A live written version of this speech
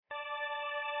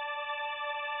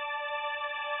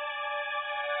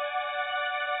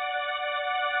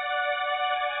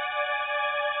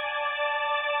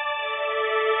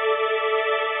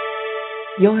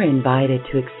You're invited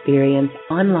to experience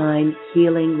online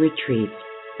healing retreats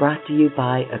brought to you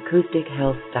by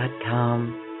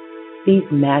AcousticHealth.com. These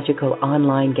magical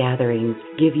online gatherings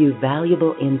give you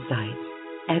valuable insights,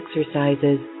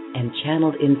 exercises, and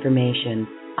channeled information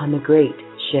on the great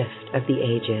shift of the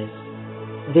ages.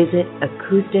 Visit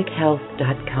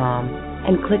AcousticHealth.com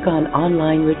and click on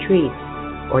Online Retreats,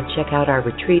 or check out our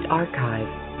retreat archive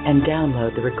and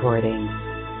download the recordings.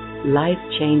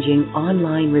 Life-changing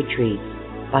online retreats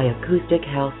by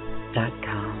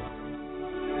AcousticHealth.com.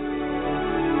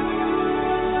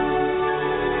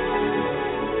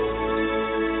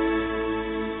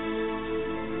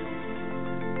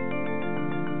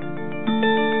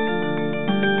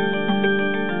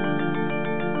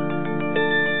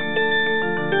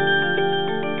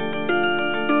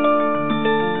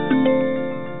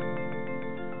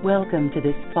 Welcome to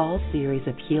this fall series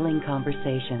of Healing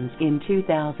Conversations in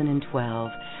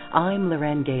 2012. I'm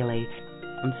Loren Gailey.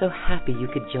 I'm so happy you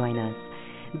could join us.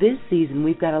 This season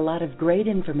we've got a lot of great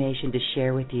information to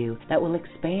share with you that will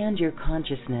expand your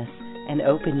consciousness and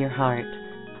open your heart.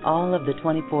 All of the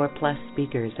 24-plus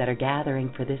speakers that are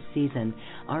gathering for this season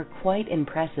are quite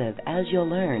impressive, as you'll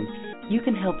learn. You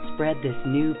can help spread this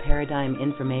new paradigm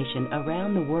information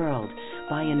around the world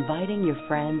by inviting your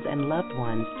friends and loved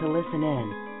ones to listen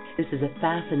in. This is a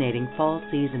fascinating fall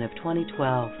season of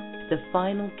 2012, the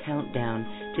final countdown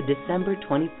to December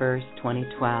 21st,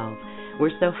 2012.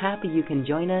 We're so happy you can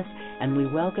join us, and we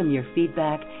welcome your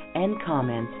feedback and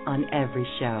comments on every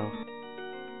show.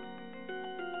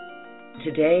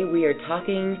 Today we are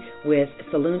talking with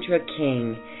Soluntra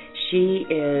King. She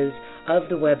is of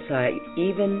the website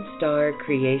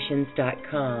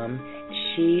evenstarcreations.com.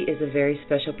 She is a very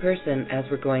special person, as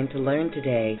we're going to learn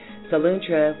today.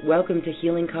 Soluntra, welcome to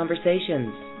Healing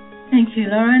Conversations. Thank you,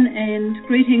 Lauren, and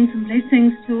greetings and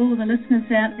blessings to all the listeners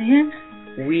out there.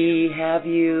 We have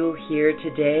you here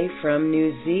today from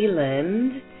New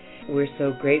Zealand. We're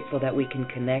so grateful that we can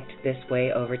connect this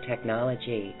way over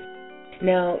technology.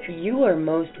 Now, you are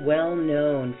most well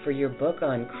known for your book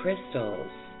on crystals,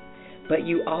 but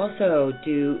you also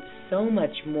do so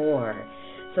much more.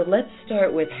 So let's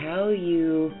start with how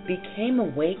you became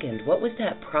awakened. What was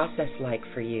that process like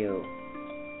for you?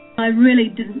 I really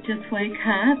didn't just wake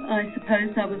up. I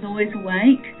suppose I was always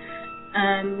awake.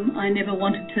 I never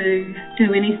wanted to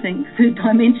do anything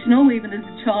third-dimensional, even as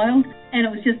a child. And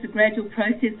it was just a gradual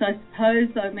process, I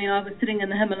suppose. I mean, I was sitting in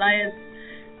the Himalayas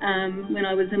when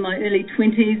I was in my early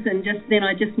 20s, and just then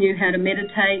I just knew how to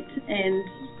meditate and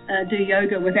do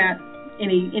yoga without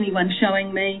anyone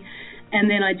showing me. And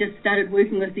then I just started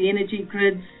working with the energy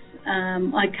grids.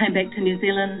 I came back to New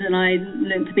Zealand and I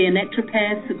learned to be a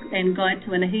naturopath and guide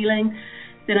to inner healing.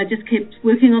 Then I just kept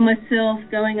working on myself,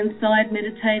 going inside,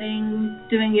 meditating,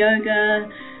 doing yoga,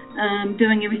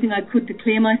 doing everything I could to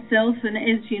clear myself. And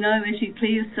as you know, as you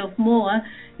clear yourself more,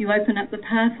 you open up the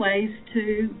pathways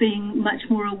to being much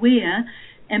more aware.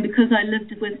 And because I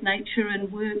lived with nature and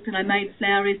worked, and I made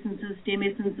flower essences, stem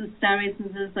essences, star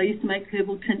essences, I used to make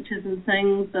herbal tinctures and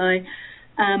things. I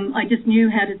just knew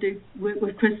how to work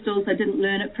with crystals. I didn't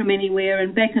learn it from anywhere.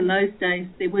 And back in those days,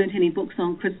 there weren't any books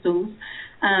on crystals.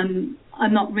 I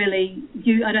don't really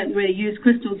use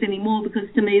crystals anymore,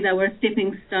 because to me they were a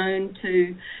stepping stone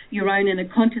to your own inner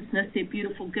consciousness. They're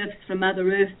beautiful gifts from Mother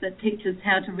Earth that teach us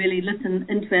how to really listen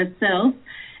into ourselves.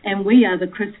 And we are the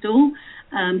crystal.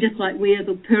 Just like we are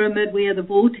the pyramid, we are the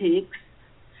vortex.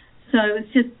 So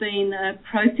it's just been a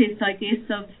process, I guess,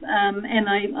 and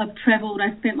I've travelled.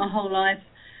 I spent my whole life.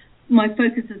 My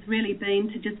focus has really been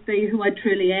to just be who I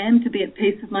truly am, to be at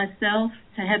peace with myself,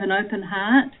 to have an open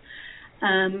heart,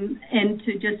 and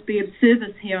to just be of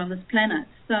service here on this planet.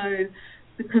 So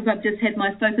because I've just had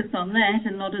my focus on that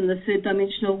and not in the third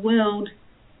dimensional world,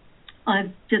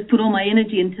 I've just put all my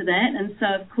energy into that. And so,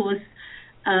 of course,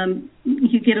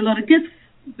 you get a lot of gifts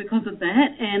because of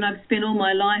that, and I've spent all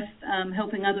my life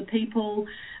helping other people,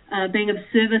 being of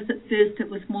service. At first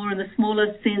it was more in the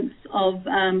smaller sense of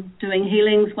doing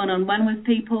healings one-on-one with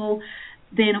people.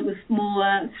 Then it was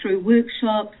more through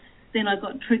workshops. Then I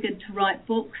got triggered to write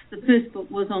books. The first book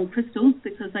was on crystals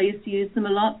because I used to use them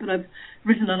a lot, but I've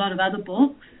written a lot of other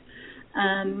books.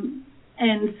 And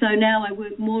so now I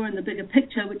work more in the bigger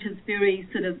picture, which is very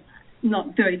sort of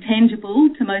not very tangible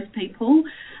to most people,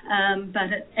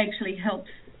 but it actually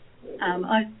helps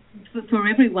for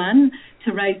everyone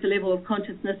to raise the level of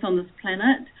consciousness on this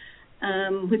planet,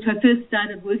 which I first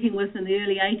started working with in the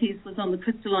early 80s, was on the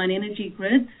crystalline energy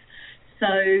grids. So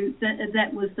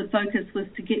that was the focus, was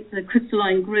to get the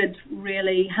crystalline grid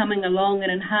really humming along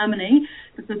and in harmony,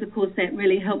 because of course that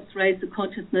really helps raise the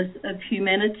consciousness of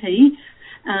humanity.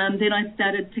 Then I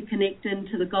started to connect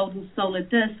into the golden solar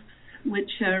discs,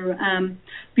 which are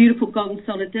beautiful golden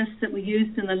solar discs that were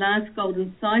used in the last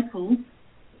golden cycle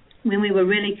when we were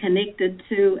really connected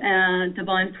to our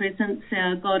divine presence,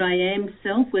 our God I Am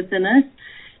self within us,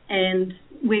 and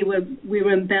we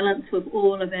were in balance with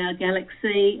all of our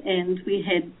galaxy, and we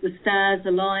had the stars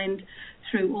aligned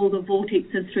through all the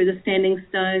vortexes, through the standing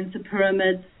stones, the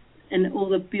pyramids, and all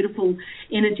the beautiful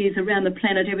energies around the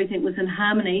planet. Everything was in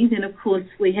harmony. Then, of course,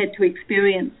 we had to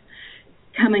experience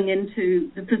coming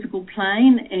into the physical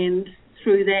plane, and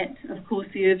through that, of course,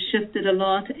 the earth shifted a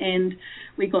lot, and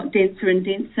we got denser and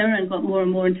denser and got more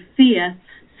and more into fear.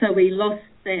 So we lost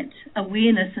that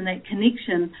awareness and that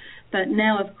connection. But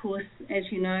now, of course, as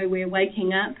you know, we're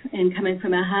waking up and coming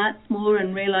from our hearts more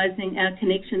and realizing our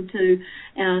connection to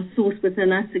our source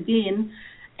within us again.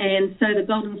 And so the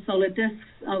golden solar discs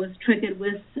I was triggered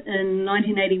with in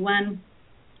 1981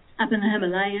 up in the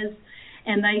Himalayas,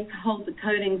 and they hold the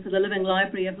codings of the living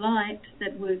library of light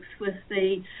that works with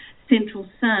the central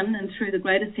sun and through the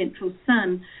greater central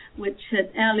sun, which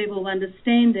at our level of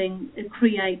understanding, it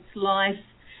creates life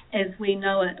as we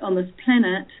know it on this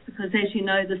planet, because as you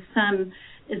know, the sun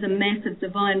is a massive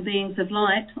divine beings of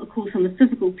light. Of course, on the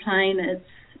physical plane, it's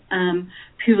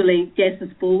purely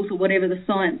gaseous balls or whatever the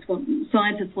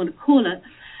scientists want to call it.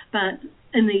 But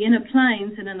in the inner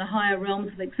planes and in the higher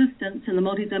realms of existence, in the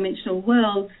multidimensional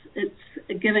worlds,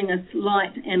 it's giving us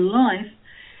light and life.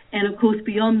 And of course,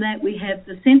 beyond that, we have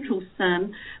the central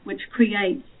sun, which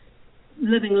creates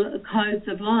living codes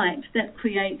of light that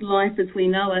create life as we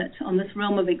know it on this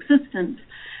realm of existence.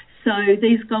 So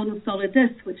these golden solar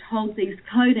discs, which hold these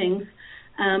codings,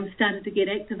 started to get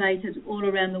activated all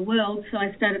around the world. So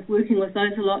I started working with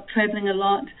those a lot, traveling a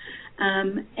lot,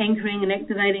 anchoring and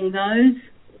activating those.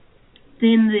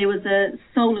 Then there was a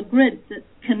solar grid that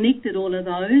connected all of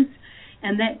those,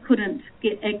 and that couldn't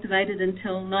get activated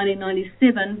until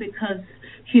 1997 because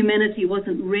humanity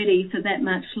wasn't ready for that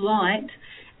much light.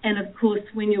 And of course,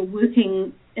 when you're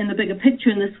working in the bigger picture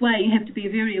in this way, you have to be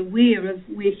very aware of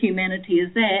where humanity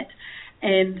is at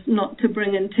and not to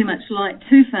bring in too much light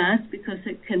too fast, because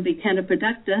it can be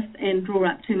counterproductive and draw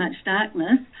up too much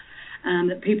darkness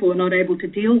that people are not able to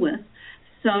deal with.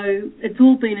 So it's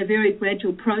all been a very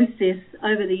gradual process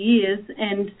over the years,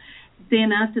 and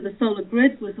then after the solar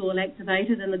grid was all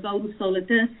activated and the golden solar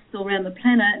discs all around the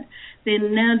planet,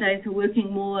 then nowadays we're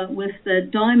working more with the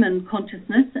diamond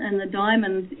consciousness and the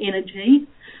diamond energy,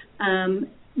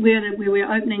 where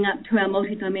we're opening up to our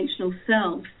multidimensional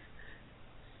selves.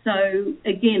 So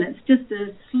again, it's just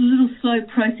a little slow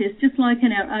process, just like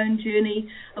in our own journey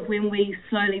of when we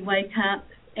slowly wake up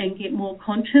and get more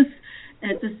conscious.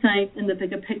 It's the same in the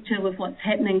bigger picture with what's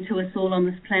happening to us all on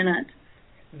this planet.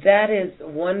 That is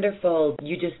wonderful.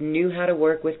 You just knew how to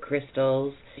work with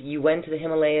crystals. You went to the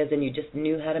Himalayas and you just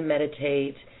knew how to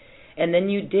meditate. And then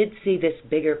you did see this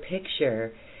bigger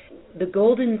picture. The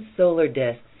golden solar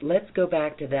discs, let's go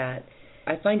back to that.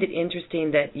 I find it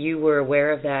interesting that you were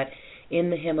aware of that in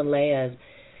the Himalayas.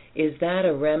 Is that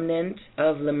a remnant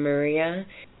of Lemuria?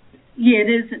 Yeah, it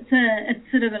is.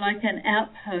 It's sort of like an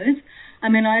outpost. I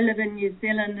mean, I live in New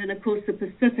Zealand, and of course the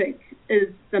Pacific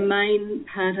is the main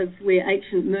part of where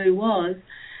ancient Mu was.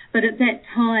 But at that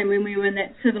time, when we were in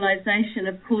that civilization,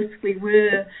 of course we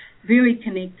were very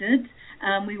connected.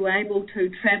 We were able to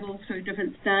travel through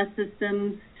different star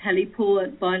systems,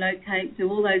 teleport, bilocate, do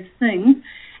all those things.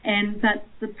 But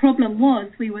the problem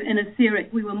was we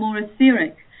were more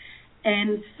etheric.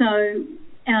 And so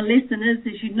our lesson is,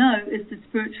 as you know, is to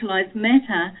spiritualize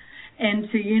matter and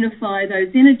to unify those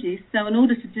energies. So in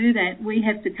order to do that, we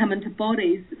have to come into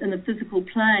bodies in the physical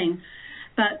plane.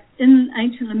 But in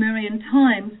ancient Lemurian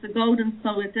times, the golden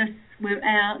solar discs were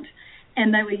out,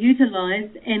 and they were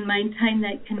utilized and maintained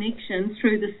that connection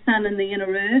through the sun and the inner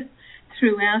earth,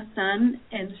 through our sun,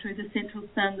 and through the central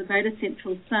sun, the greater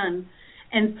central sun.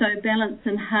 And so balance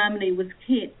and harmony was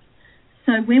kept.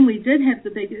 So when we did have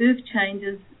the big earth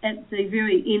changes at the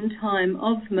very end time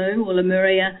of Mu or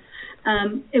Lemuria,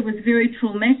 it was very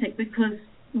traumatic because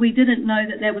we didn't know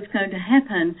that was going to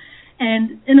happen.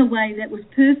 And in a way that was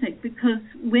perfect, because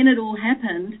when it all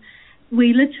happened,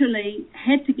 we literally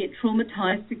had to get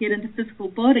traumatized to get into physical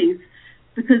bodies.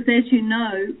 Because as you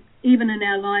know, even in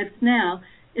our lives now,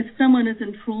 if someone is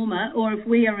in trauma or if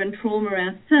we are in trauma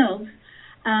ourselves,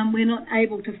 we're not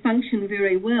able to function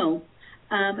very well.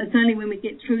 It's only when we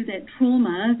get through that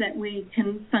trauma that we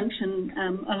can function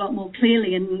a lot more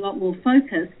clearly and a lot more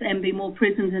focused and be more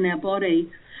present in our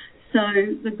body. So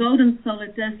the golden solar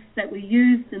discs that we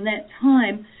used in that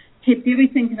time kept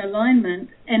everything in alignment.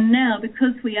 And now,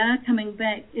 because we are coming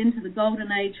back into the golden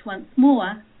age once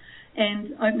more,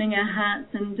 and opening our hearts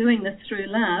and doing this through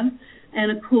love.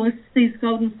 And of course, these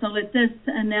golden solid discs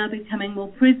are now becoming more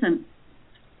present.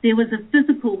 There was a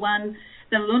physical one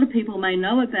that a lot of people may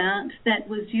know about that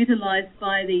was utilized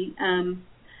by the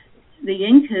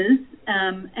Incas,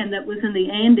 and that was in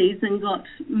the Andes and got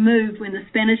moved when the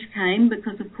Spanish came,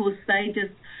 because of course they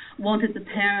just wanted the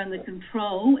power and the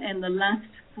control, and the lust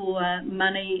for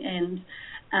money and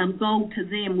gold to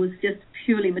them was just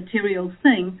purely material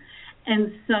thing.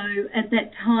 And so at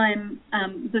that time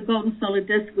the golden solid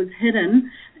disc was hidden,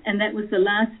 and that was the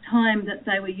last time that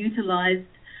they were utilized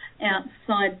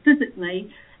outside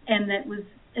physically, and that was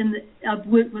I've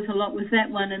worked with a lot with that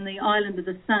one in the Island of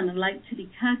the Sun in Lake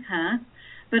Titicaca,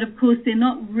 but of course they're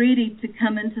not ready to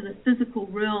come into the physical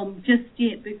realm just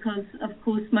yet, because of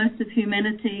course most of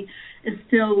humanity is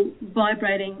still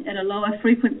vibrating at a lower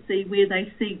frequency where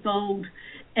they see gold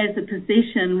as a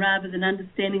possession rather than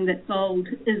understanding that gold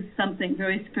is something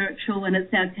very spiritual, and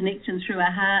it's our connection through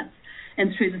our hearts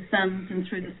and through the suns and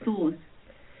through the source.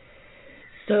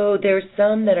 So there's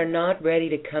some that are not ready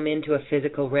to come into a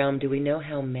physical realm. Do we know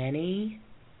how many?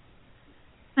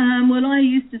 Well, I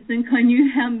used to think I knew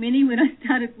how many when I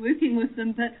started working with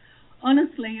them, but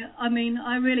honestly, I mean,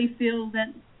 I really feel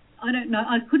that, I don't know,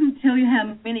 I couldn't tell you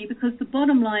how many, because the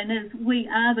bottom line is we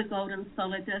are the golden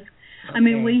solid disc. Okay. I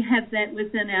mean, we have that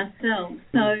within ourselves.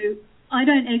 So I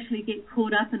don't actually get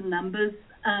caught up in numbers.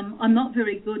 I'm not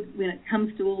very good when it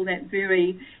comes to all that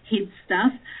very head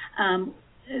stuff.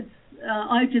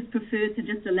 I just prefer to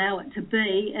just allow it to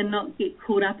be and not get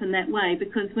caught up in that way,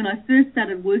 because when I first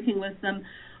started working with them,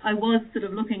 I was sort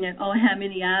of looking at, how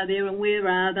many are there and where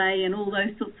are they and all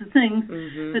those sorts of things.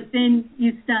 Mm-hmm. But then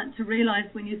you start to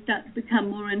realise, when you start to become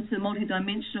more into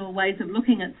multidimensional ways of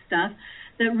looking at stuff,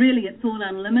 that really it's all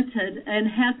unlimited, and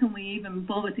how can we even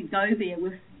bother to go there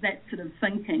with that sort of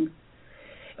thinking?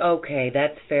 Okay,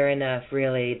 that's fair enough,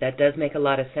 really. That does make a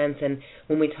lot of sense. And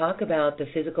when we talk about the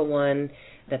physical one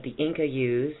that the Inca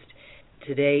used,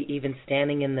 today even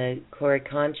standing in the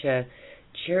Coricancha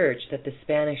church that the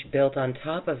Spanish built on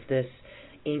top of this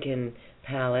Incan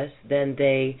palace, then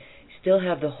they still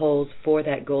have the holes for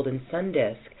that golden sun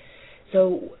disk.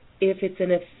 So if it's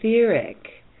an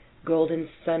etheric golden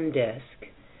sun disk,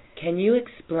 can you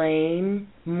explain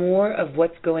more of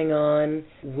what's going on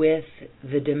with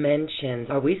the dimensions?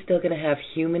 Are we still going to have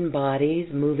human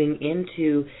bodies moving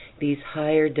into these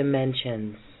higher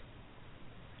dimensions?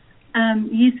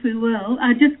 Yes, we will.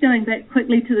 Just going back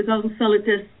quickly to the golden solid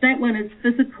disc, that one is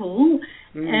physical,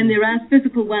 and there are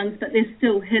physical ones, but they're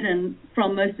still hidden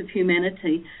from most of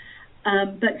humanity.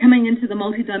 But coming into the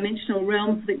multidimensional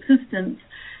realms of existence,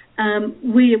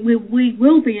 we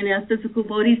will be in our physical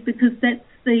bodies, because that's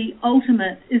the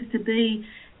ultimate, is to be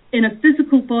in a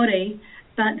physical body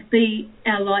but be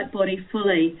our light body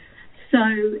fully. So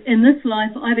in this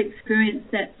life I've experienced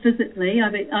that physically.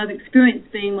 I've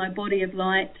experienced being my body of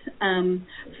light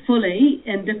fully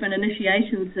in different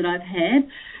initiations that I've had,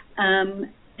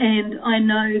 and I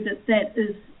know that that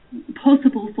is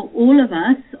possible for all of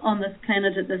us on this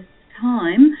planet at this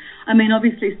time. I mean,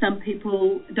 obviously some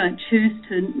people don't choose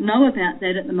to know about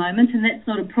that at the moment, and that's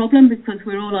not a problem, because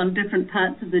we're all on different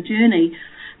parts of the journey.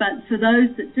 But for those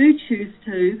that do choose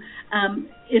to,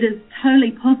 it is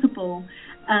totally possible,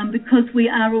 because we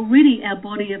are already our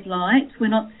body of light. We're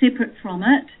not separate from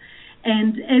it.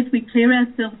 And as we clear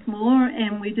ourselves more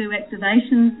and we do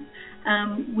activations,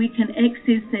 we can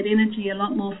access that energy a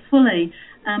lot more fully.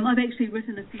 I've actually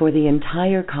written a... For the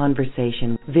entire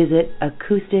conversation, visit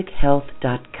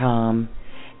acoustichealth.com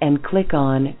and click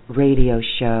on Radio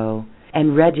Show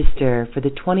and register for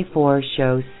the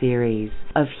 24-show series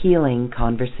of healing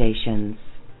conversations.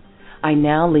 I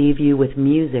now leave you with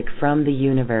music from the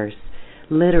universe,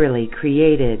 literally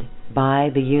created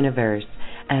by the universe,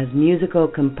 as musical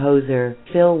composer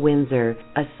Phil Windsor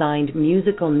assigned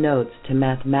musical notes to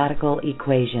mathematical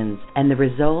equations, and the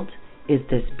result is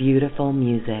this beautiful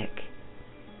music.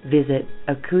 Visit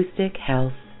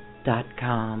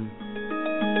acoustichealth.com.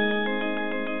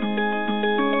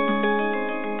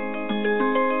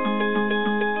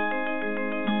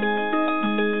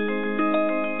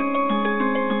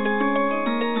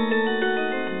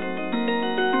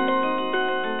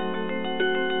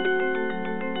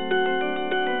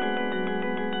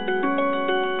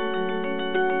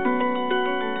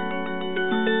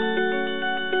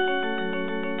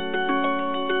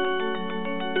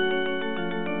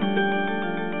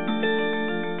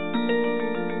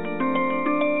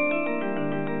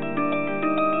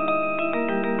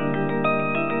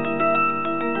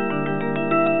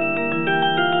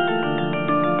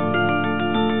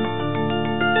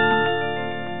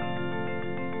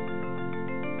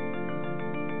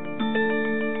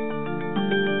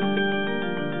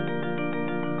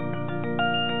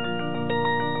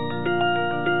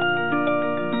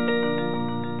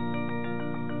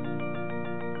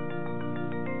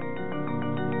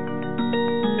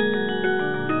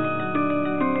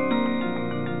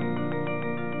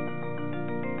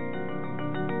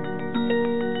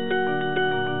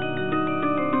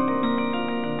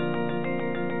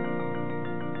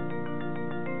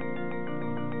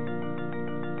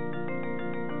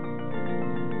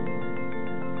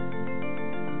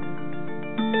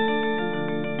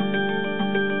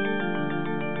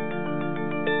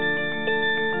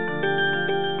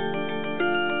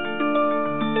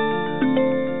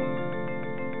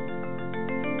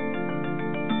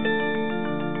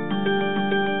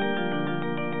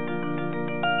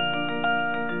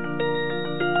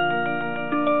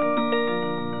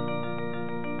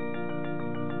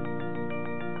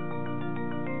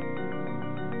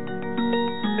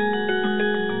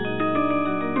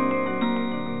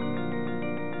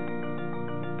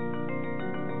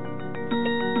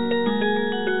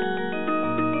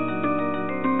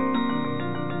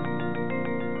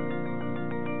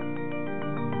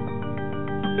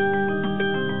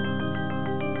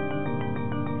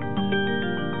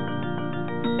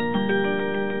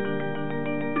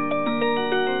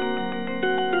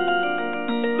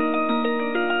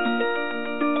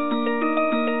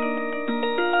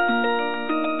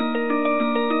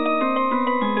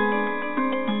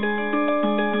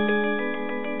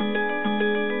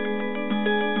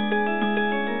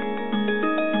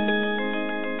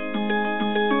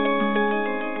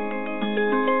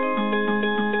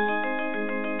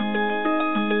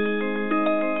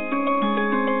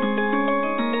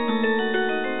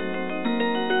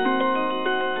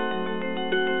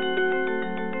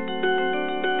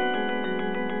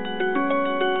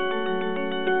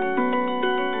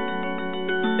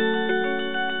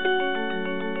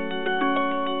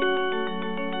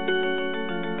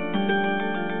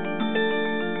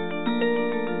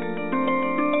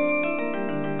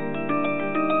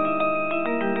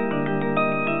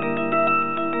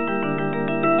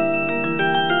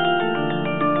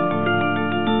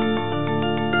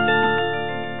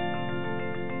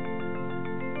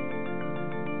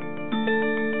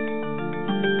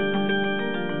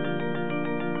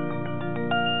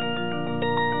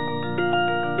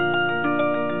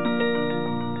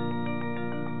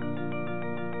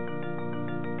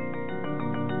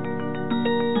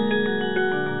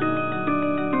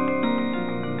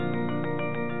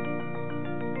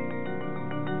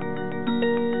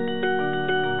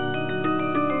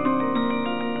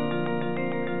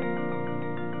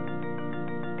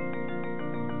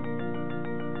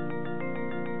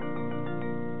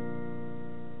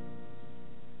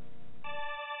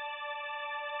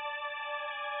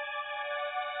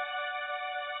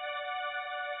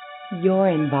 You're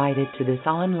invited to this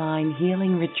online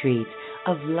healing retreat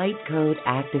of light code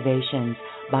activations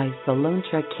by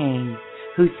Soluntra King,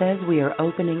 who says we are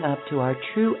opening up to our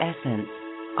true essence,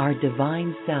 our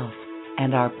divine self,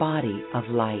 and our body of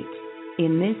light.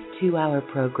 In this 2-hour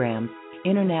program,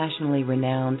 internationally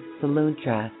renowned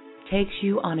Soluntra takes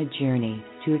you on a journey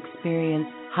to experience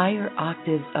higher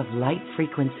octaves of light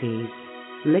frequencies,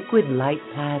 liquid light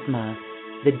plasma,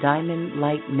 the diamond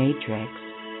light matrix,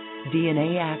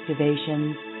 DNA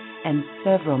activations, and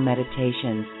several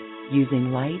meditations using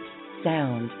light,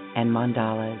 sound, and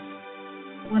mandalas.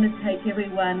 I want to take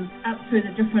everyone up through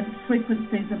the different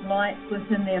frequencies of light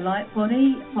within their light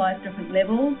body, 5 different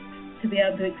levels, to be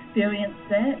able to experience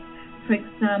that. For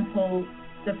example,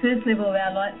 the first level of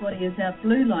our light body is our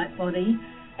blue light body,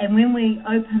 and when we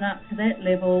open up to that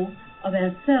level of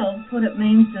ourselves, what it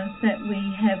means is that we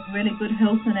have really good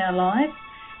health in our life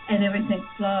and everything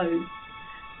flows.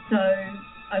 So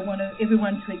I want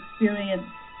everyone to experience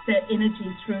that energy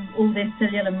through all their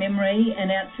cellular memory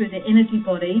and out through their energy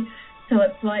body. So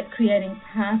it's like creating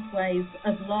pathways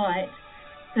of light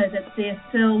so that their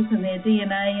cells and their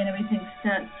DNA and everything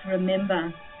starts to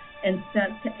remember and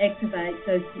starts to activate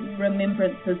those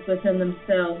remembrances within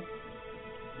themselves.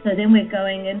 So then we're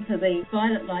going into the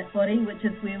violet light body, which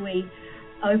is where we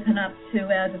open up to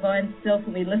our divine self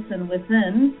and we listen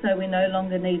within, so we no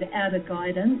longer need outer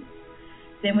guidance.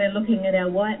 Then we're looking at our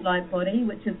white light body,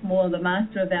 which is more the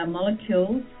master of our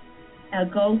molecules. Our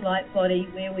gold light body,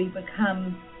 where we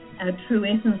become our true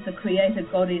essence, the creator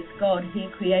God is God,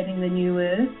 here creating the new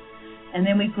earth. And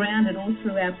then we ground it all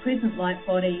through our present light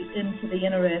body into the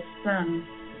inner earth sun.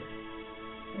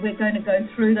 We're going to go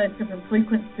through those different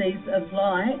frequencies of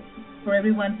light for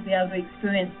everyone to be able to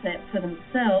experience that for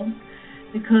themselves,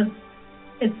 because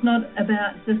it's not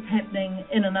about this happening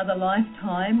in another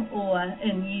lifetime or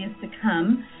in years to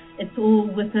come. It's all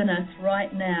within us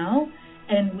right now,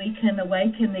 and we can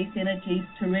awaken these energies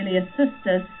to really assist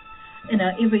us in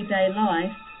our everyday life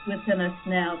within us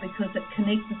now, because it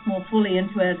connects us more fully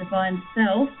into our divine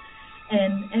self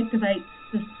and activates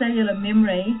the cellular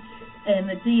memory and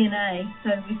the DNA,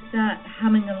 so we start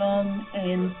humming along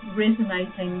and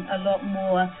resonating a lot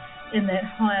more in that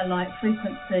higher light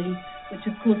frequency, which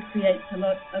of course creates a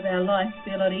lot of our life to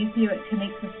be a lot easier. It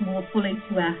connects us more fully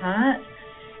to our heart.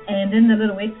 And in the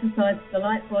little exercise of the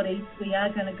light bodies, we are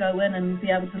going to go in and be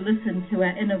able to listen to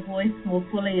our inner voice more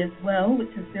fully as well,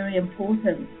 which is very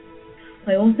important.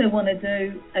 I also want to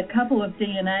do a couple of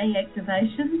DNA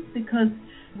activations, because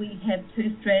we have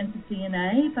 2 strands of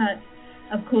DNA, but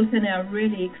of course in our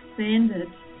really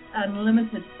expanded,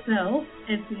 unlimited self,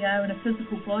 as we are in a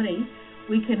physical body,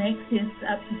 we can access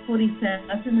up to 40,000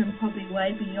 and probably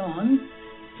way beyond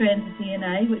strands of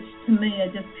DNA, which to me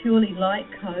are just purely light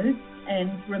codes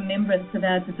and remembrance of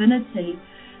our divinity.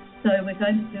 So we're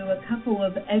going to do a couple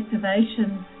of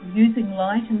activations using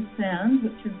light and sound,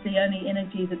 which is the only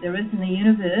energy that there is in the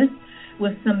universe,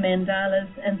 with some mandalas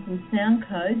and some sound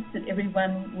codes that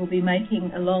everyone will be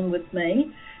making along with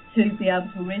me to be able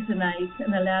to resonate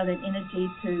and allow that energy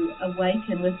to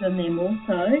awaken within them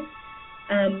also.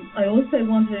 I also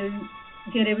want to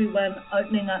get everyone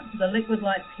opening up to the liquid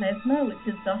light plasma, which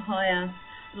is the higher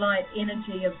light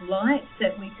energy of light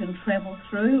that we can travel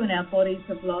through in our bodies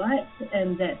of light,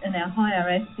 and that in our higher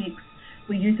aspects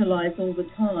we utilize all the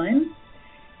time.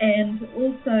 And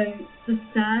also the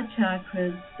star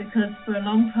chakras, because for a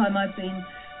long time I've been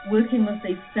working with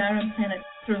these star and planets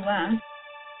through us,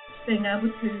 being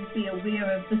able to be aware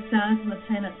of the stars and the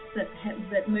planets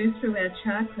that move through our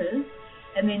chakras,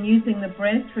 and then using the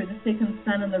breath through the second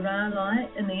sun and the Ra light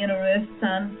and the inner earth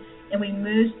sun, and we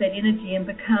merge that energy and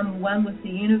become one with the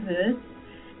universe,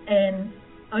 and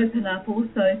open up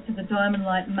also to the diamond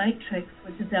light matrix,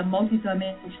 which is our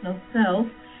multidimensional self,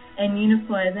 and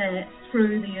unify that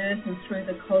through the earth and through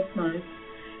the cosmos.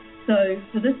 So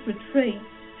for this retreat,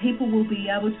 people will be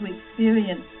able to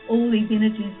experience all these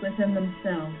energies within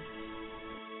themselves.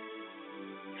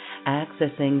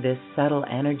 Accessing this subtle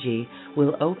energy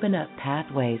will open up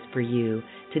pathways for you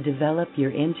to develop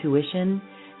your intuition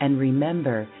and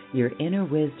remember your inner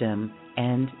wisdom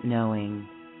and knowing.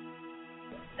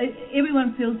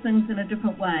 Everyone feels things in a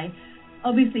different way.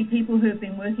 Obviously, people who have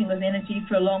been working with energy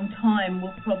for a long time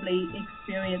will probably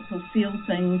experience or feel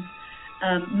things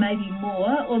maybe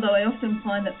more, although I often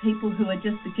find that people who are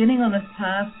just beginning on this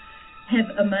path have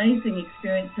amazing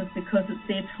experiences because it's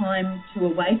their time to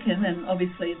awaken, and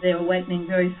obviously they're awakening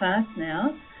very fast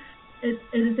now. It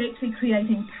is actually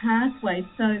creating pathways.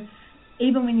 So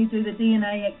even when you do the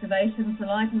DNA activations, the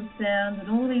light and sound and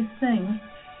all these things,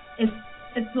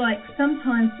 It's like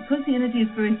sometimes, because the energy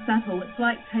is very subtle, it's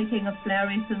like taking a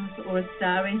flower essence or a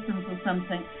star essence or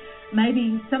something.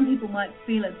 Maybe some people might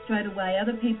feel it straight away,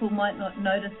 other people might not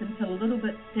notice until a little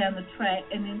bit down the track,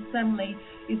 and then suddenly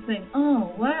you think,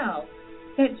 oh wow,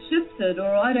 that shifted,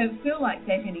 or I don't feel like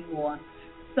that anymore.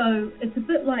 So it's a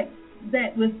bit like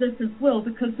that with this as well,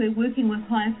 because we're working with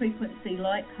higher frequency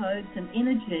light codes and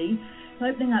energy,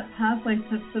 opening up pathways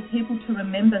for people to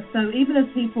remember. So even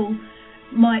if people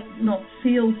might not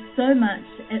feel so much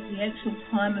at the actual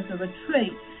time of the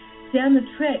retreat, down the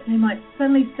track they might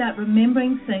suddenly start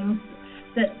remembering things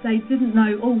that they didn't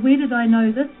know. Oh, where did I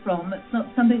know this from? It's not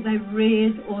something they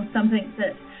read or something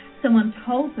that someone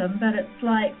told them, but it's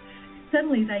like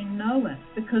suddenly they know it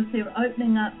because they're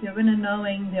opening up their inner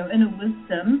knowing, their inner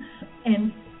wisdom,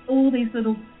 and all these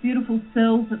little beautiful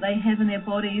cells that they have in their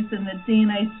bodies and the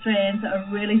DNA strands are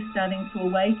really starting to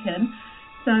awaken.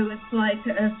 So it's like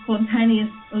a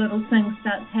spontaneous little thing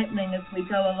starts happening as we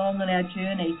go along on our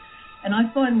journey. And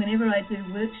I find whenever I do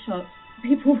workshops,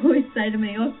 people always say to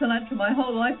me, oh, Soluntra, my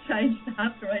whole life changed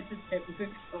after I did that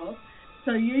workshop.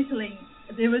 So usually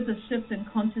there is a shift in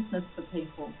consciousness for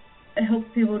people. It helps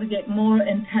people to get more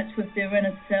in touch with their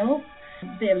inner self,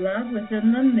 their love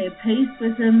within them, their peace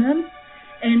within them,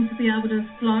 and to be able to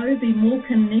flow, be more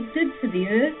connected to the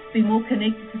earth, be more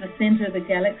connected to the center of the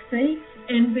galaxy,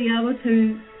 and be able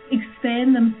to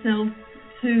expand themselves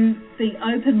to be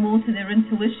open more to their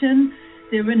intuition,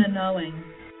 their inner knowing.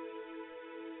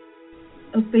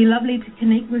 It would be lovely to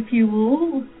connect with you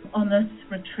all on this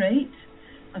retreat.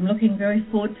 I'm looking very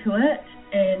forward to it,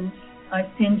 and I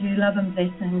send you love and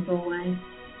blessings always.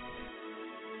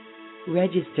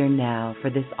 Register now for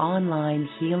this online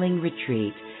healing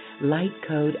retreat, Light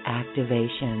Code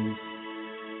Activations.